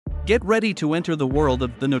Get ready to enter the world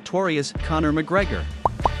of the notorious Conor McGregor.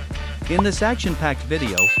 In this action-packed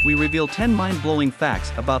video, we reveal 10 mind-blowing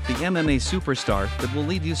facts about the MMA superstar that will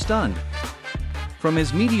leave you stunned. From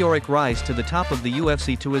his meteoric rise to the top of the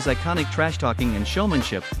UFC to his iconic trash-talking and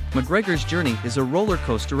showmanship, McGregor's journey is a roller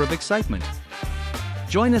coaster of excitement.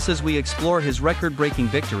 Join us as we explore his record-breaking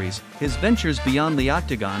victories, his ventures beyond the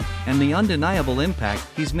Octagon, and the undeniable impact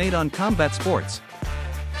he's made on combat sports.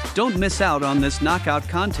 Don't miss out on this knockout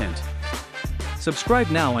content. Subscribe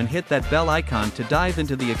now and hit that bell icon to dive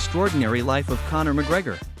into the extraordinary life of Conor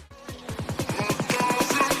McGregor.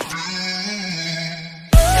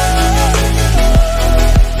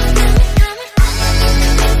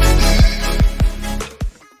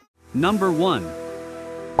 Number 1.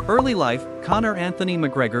 Early life. Conor Anthony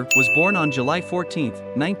McGregor was born on July 14,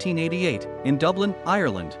 1988, in Dublin,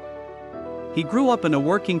 Ireland. He grew up in a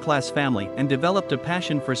working-class family and developed a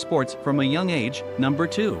passion for sports from a young age. Number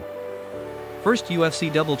 2. First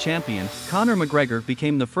UFC double champion, Conor McGregor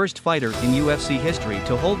became the first fighter in UFC history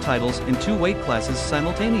to hold titles in 2 weight classes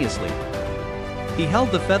simultaneously. He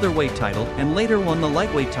held the featherweight title and later won the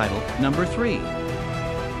lightweight title. Number 3.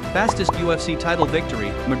 Fastest UFC title victory.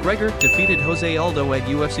 McGregor defeated Jose Aldo at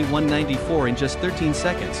UFC 194 in just 13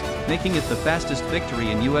 seconds, making it the fastest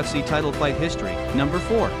victory in UFC title fight history. Number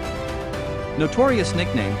 4. Notorious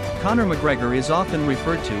nickname. Conor McGregor is often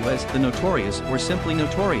referred to as the Notorious or simply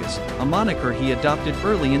Notorious, a moniker he adopted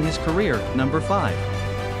early in his career. Number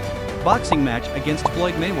 5. Boxing match against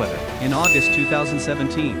Floyd Mayweather in August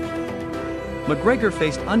 2017. McGregor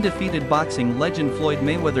faced undefeated boxing legend Floyd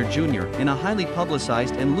Mayweather Jr. in a highly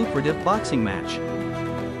publicized and lucrative boxing match.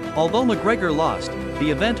 Although McGregor lost,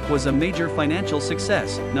 the event was a major financial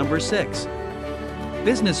success. Number 6.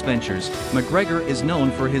 Business ventures. McGregor is known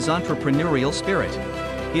for his entrepreneurial spirit.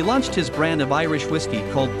 He launched his brand of Irish whiskey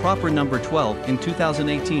called Proper No. 12 in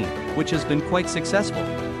 2018, which has been quite successful.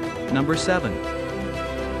 Number 7.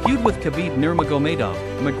 Feud with Khabib Nurmagomedov.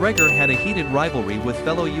 McGregor had a heated rivalry with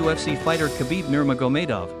fellow UFC fighter Khabib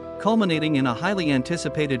Nurmagomedov, culminating in a highly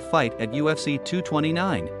anticipated fight at UFC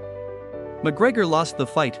 229. McGregor lost the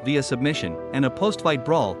fight via submission, and a post-fight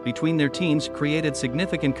brawl between their teams created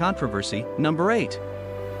significant controversy. Number 8.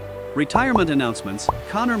 Retirement announcements.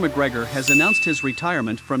 Conor McGregor has announced his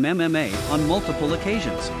retirement from MMA on multiple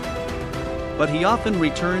occasions. But he often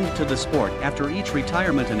returned to the sport after each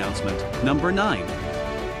retirement announcement. Number 9.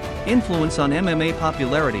 Influence on MMA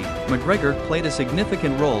popularity. McGregor played a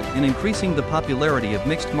significant role in increasing the popularity of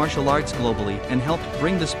mixed martial arts globally and helped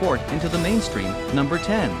bring the sport into the mainstream. Number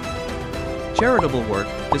 10. Charitable work.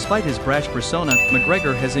 Despite his brash persona,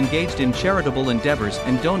 McGregor has engaged in charitable endeavors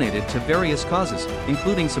and donated to various causes,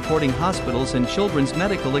 including supporting hospitals and children's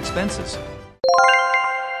medical expenses.